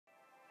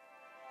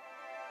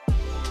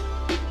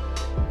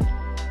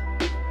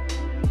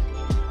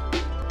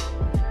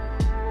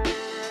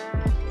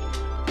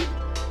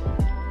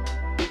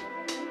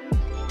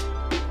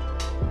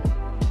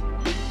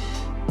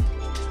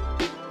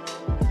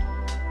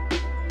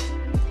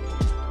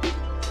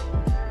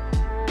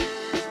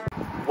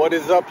What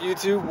is up,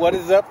 YouTube? What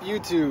is up,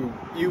 YouTube?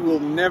 You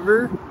will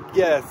never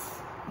guess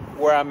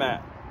where I'm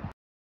at.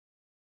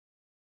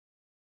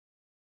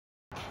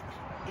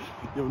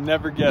 You'll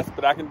never guess,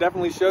 but I can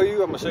definitely show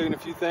you. I'm gonna show you in a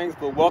few things,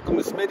 but welcome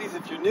to Smitheys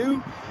if you're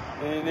new.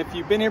 And if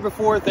you've been here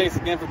before, thanks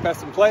again for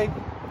pressing play.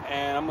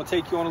 And I'm gonna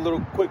take you on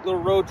a quick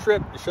little road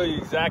trip and show you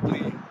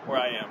exactly where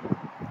I am.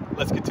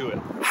 Let's get to it.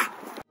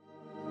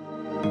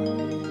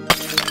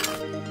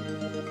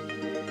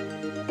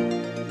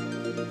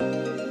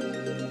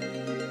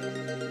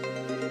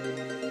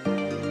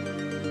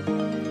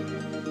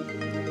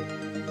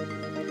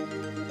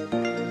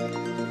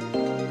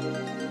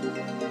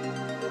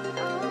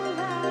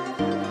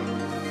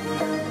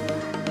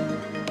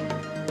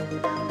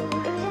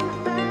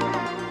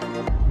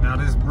 Now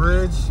this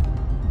bridge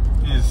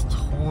is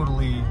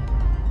totally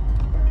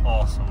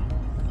awesome.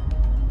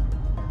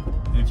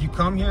 And if you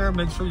come here,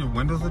 make sure your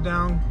windows are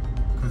down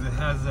because it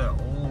has that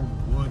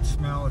old wood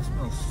smell. It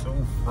smells so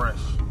fresh.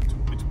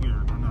 It's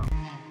weird, I know.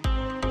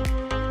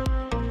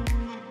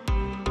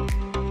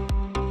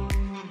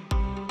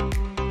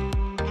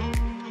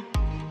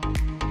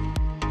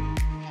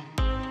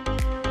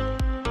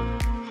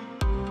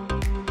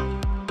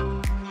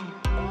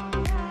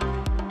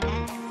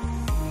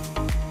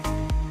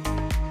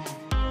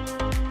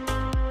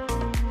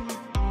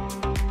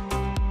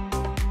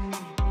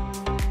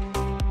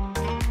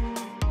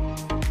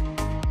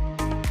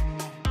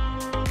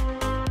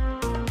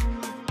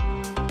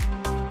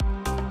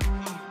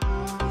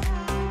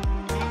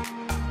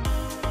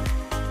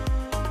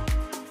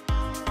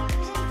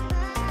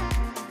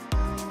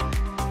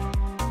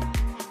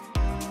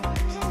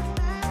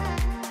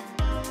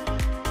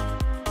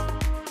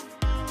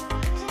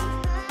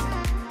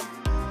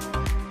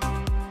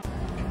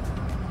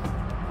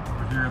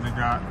 Here they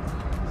got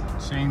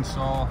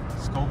chainsaw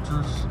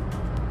sculptures.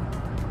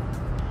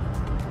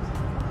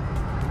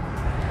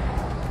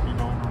 Big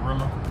old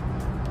gorilla.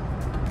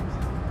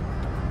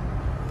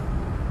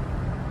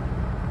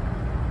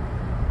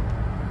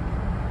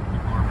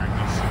 People are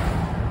magnificent.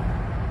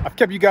 I've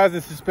kept you guys in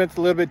suspense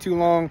a little bit too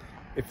long.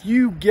 If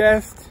you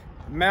guessed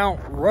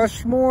Mount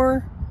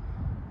Rushmore,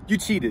 you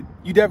cheated.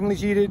 You definitely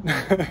cheated.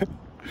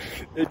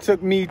 It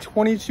took me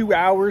 22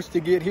 hours to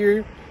get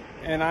here,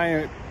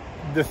 and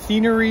the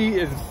scenery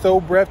is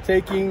so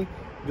breathtaking.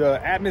 The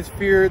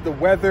atmosphere, the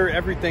weather,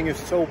 everything is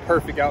so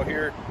perfect out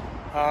here.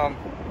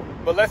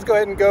 But let's go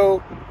ahead and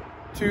go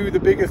to the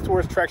biggest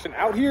tourist attraction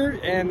out here,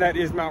 and that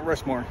is Mount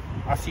Rushmore.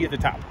 I'll see you at the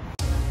top.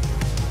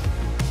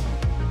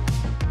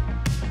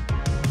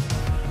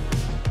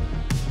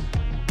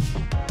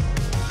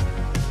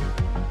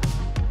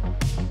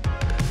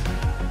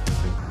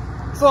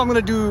 So I'm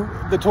gonna do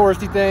the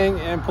touristy thing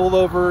and pull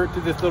over to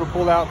this little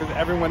pullout because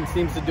everyone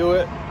seems to do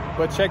it.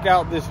 But check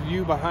out this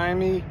view behind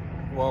me.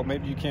 Well,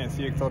 maybe you can't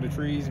see it because all the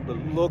trees, but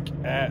look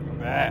at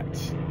that.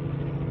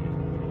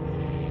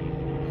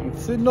 I'm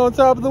sitting on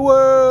top of the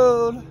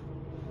world.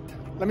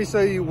 Let me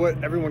show you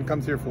what everyone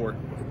comes here for.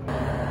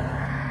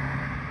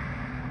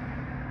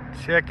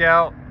 Check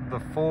out the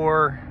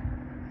 4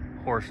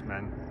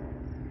 horsemen.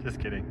 Just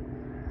kidding.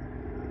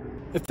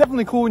 It's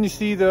definitely cool when you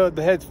see the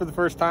heads for the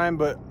first time,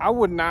 but I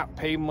would not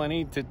pay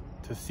money to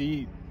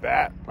see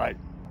that.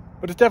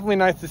 But it's definitely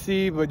nice to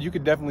see, but you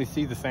could definitely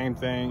see the same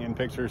thing in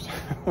pictures.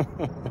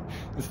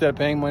 Instead of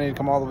paying money to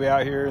come all the way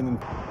out here and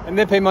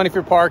then pay money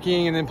for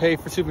parking and then pay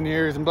for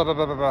souvenirs and blah, blah,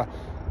 blah, blah, blah.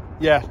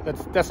 Yeah,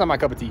 that's not my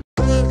cup of tea.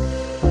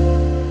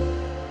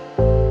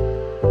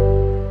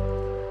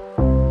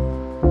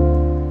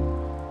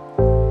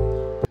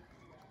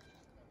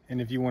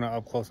 And if you want to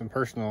up close and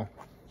personal,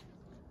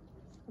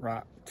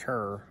 right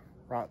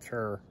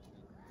here.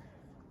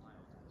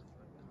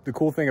 The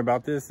cool thing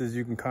about this is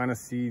you can kind of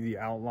see the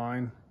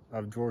outline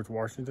of George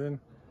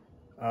Washington,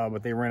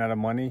 but they ran out of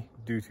money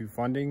due to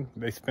funding.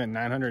 They spent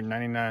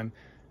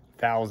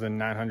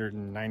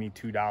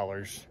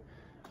 $999,992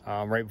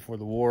 right before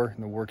the war,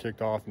 and the war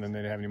kicked off, and then they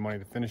didn't have any money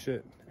to finish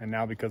it. And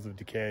now because of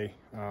decay,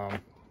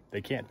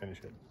 they can't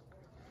finish it.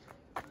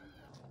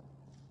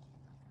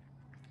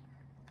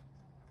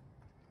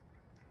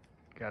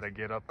 Gotta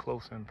get up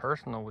close and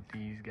personal with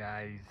these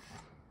guys.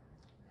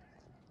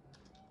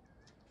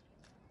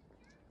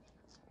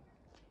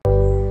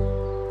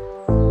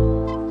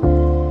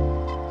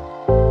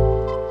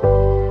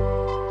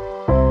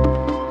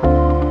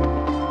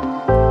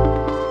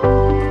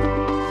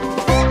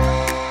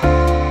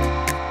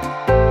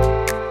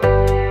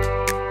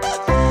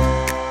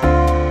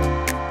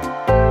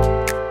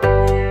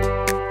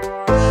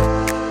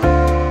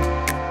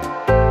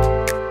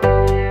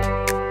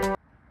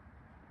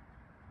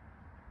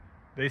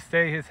 They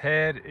say his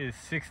head is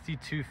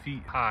 62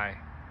 feet high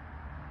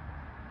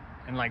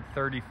and like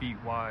 30 feet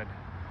wide.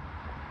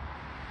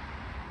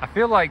 I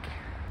feel like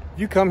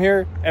you come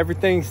here,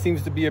 everything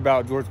seems to be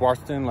about George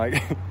Washington.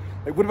 Like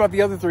what about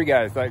the other 3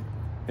 guys? Like,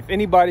 if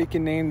anybody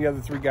can name the other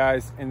 3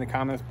 guys in the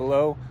comments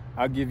below,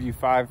 I'll give you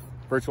 5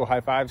 virtual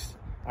high fives.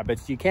 I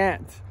bet you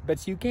can't.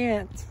 Bet you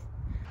can't.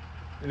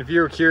 And if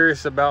you're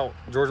curious about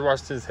George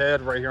Washington's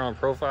head right here on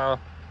profile,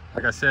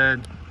 like I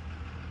said,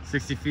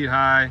 60 feet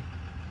high,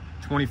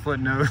 20-foot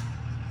nose.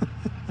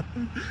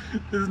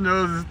 His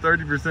nose is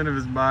 30% of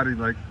his body,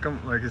 like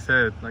his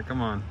head. Like,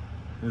 come on.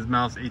 His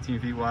mouth's 18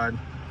 feet wide.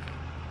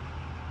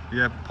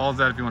 Yeah, pause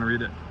that if you want to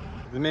read it.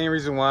 The main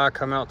reason why I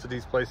come out to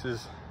these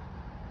places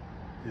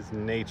is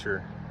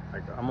nature.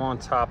 Like, I'm on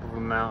top of a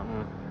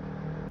mountain.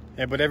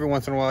 Yeah, but every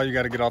once in a while you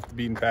got to get off the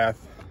beaten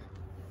path.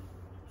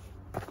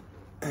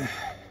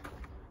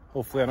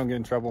 Hopefully I don't get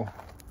in trouble.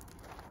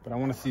 But I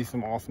want to see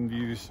some awesome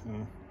views.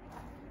 And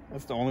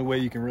that's the only way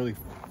you can really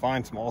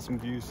find some awesome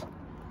views.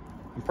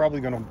 I'm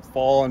probably gonna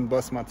fall and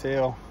bust my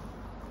tail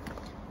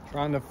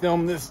trying to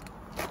film this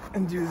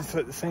and do this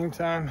at the same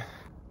time.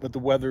 But the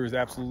weather is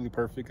absolutely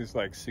perfect. It's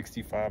like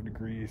 65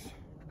 degrees.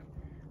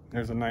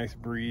 There's a nice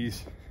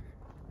breeze.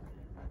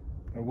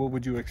 What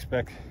would you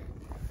expect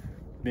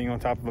being on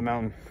top of a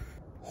mountain?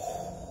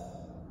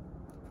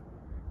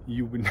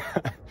 You would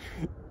not.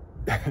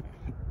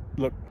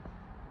 Look.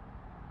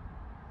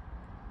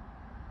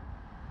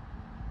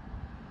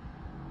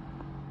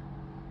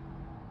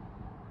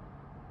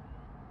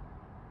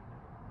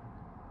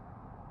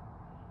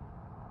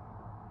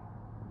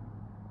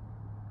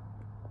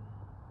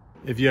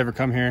 If you ever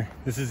come here,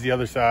 this is the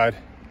other side.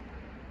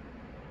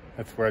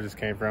 That's where I just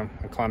came from.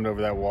 I climbed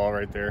over that wall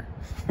right there.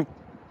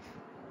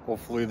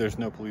 Hopefully there's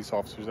no police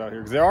officers out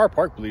here, because there are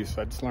park police.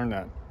 I just learned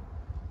that.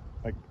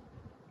 Like,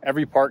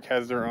 every park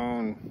has their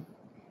own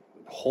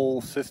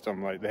whole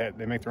system. Like,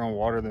 they make their own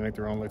water, they make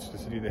their own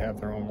electricity, they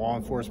have their own law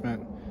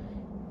enforcement,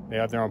 they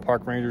have their own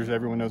park rangers.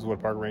 Everyone knows what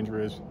a park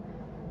ranger is.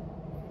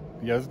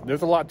 Yes,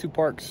 there's a lot to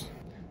parks.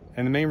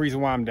 And the main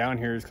reason why I'm down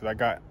here is because I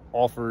got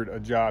offered a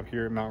job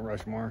here at Mount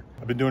Rushmore.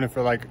 I've been doing it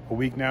for like a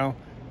week now,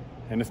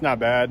 and it's not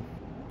bad.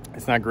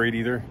 It's not great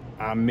either.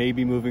 I may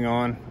be moving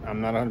on. I'm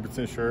not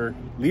 100% sure.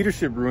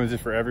 Leadership ruins it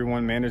for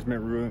everyone.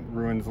 Management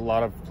ruins a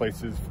lot of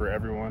places for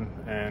everyone.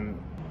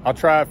 And I'll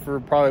try it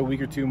for probably a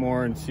week or two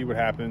more and see what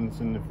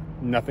happens. And if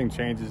nothing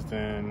changes,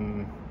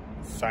 then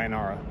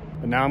sayonara.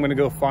 But now I'm gonna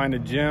go find a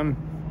gym,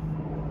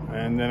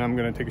 and then I'm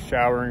gonna take a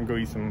shower and go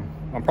eat some.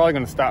 I'm probably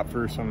gonna stop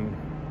for some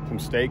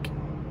steak.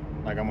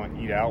 Like, I'm gonna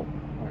eat out.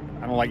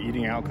 I don't like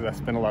eating out because I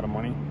spend a lot of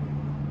money.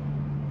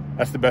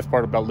 That's the best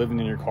part about living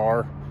in your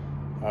car.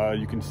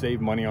 You can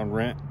save money on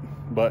rent,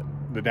 but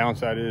the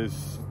downside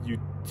is you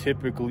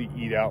typically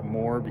eat out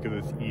more because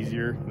it's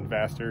easier and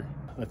faster.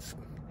 Let's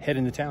head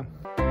into town.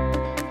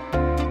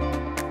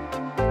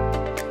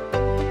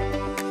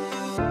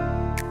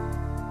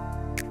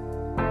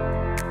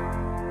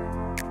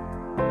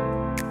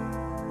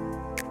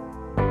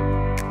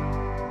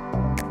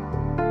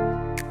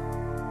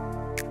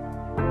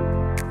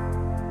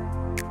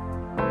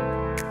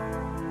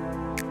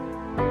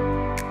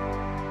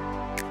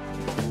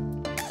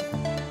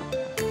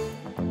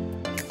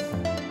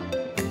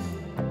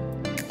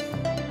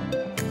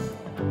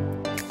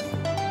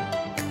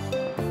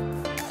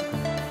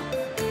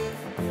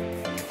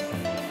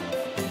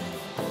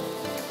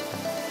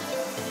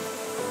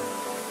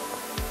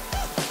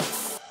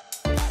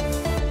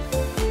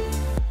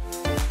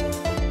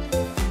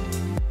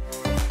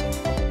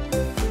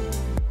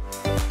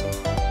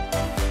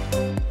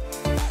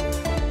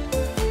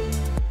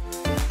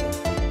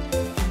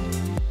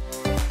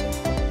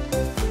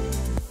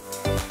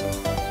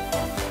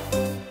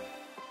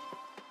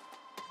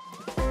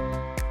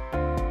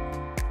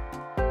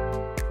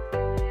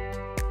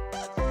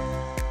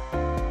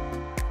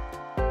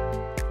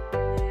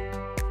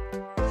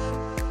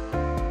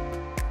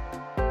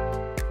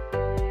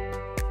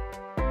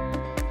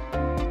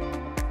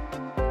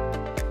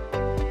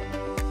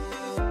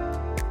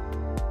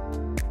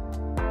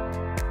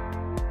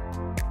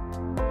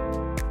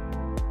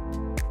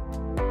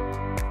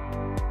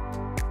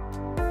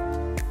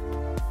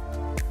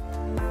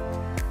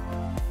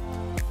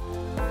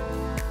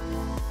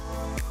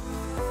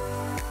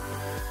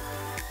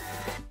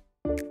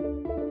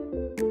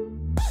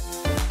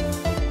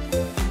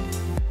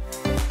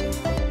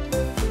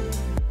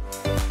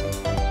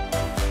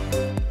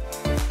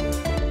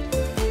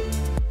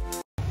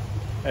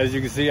 As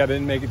you can see, I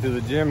didn't make it to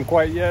the gym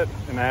quite yet,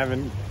 and I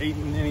haven't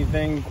eaten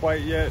anything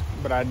quite yet,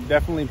 but I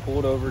definitely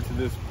pulled over to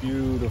this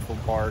beautiful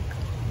park.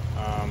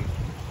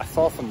 I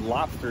saw some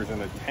lobsters in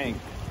a tank,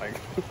 like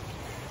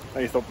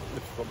it's a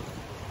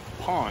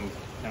pond,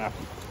 and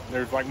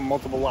there's like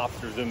multiple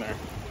lobsters in there.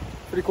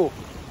 Pretty cool.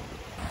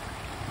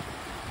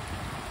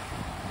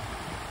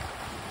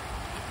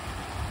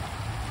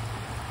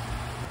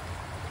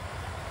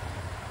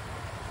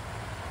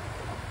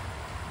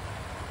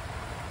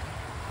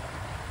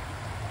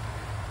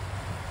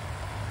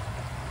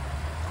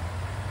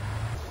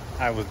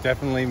 I was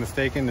definitely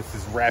mistaken. This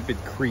is Rapid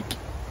Creek,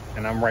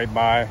 and I'm right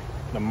by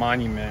the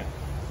monument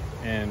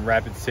in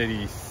Rapid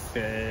City,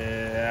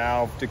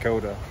 South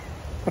Dakota.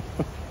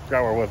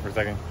 Forgot where I was for a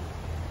second.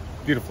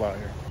 Beautiful out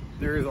here.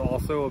 There is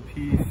also a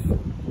piece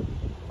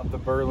of the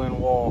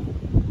Berlin Wall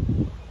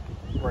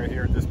right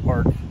here at this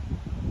park,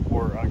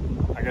 or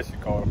I guess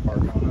you'd call it a park.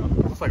 I don't know.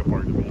 It looks like a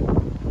park to me.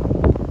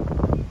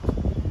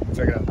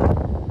 Check it out.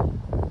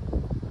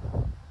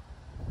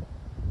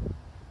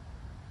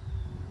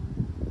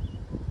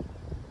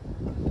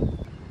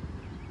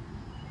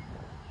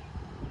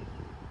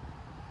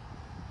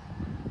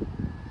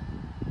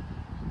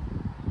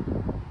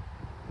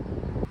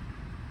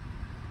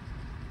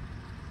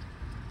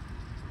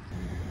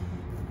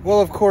 Well,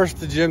 of course,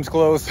 the gym's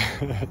closed.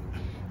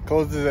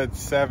 Closes at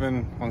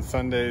 7 on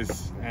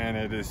Sundays, and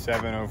it is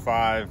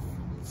 7:05.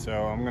 So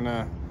I'm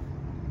gonna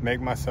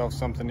make myself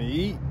something to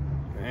eat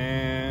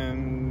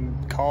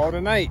and call it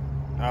a night.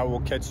 I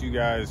will catch you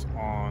guys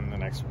on the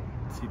next one.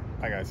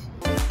 Bye, guys.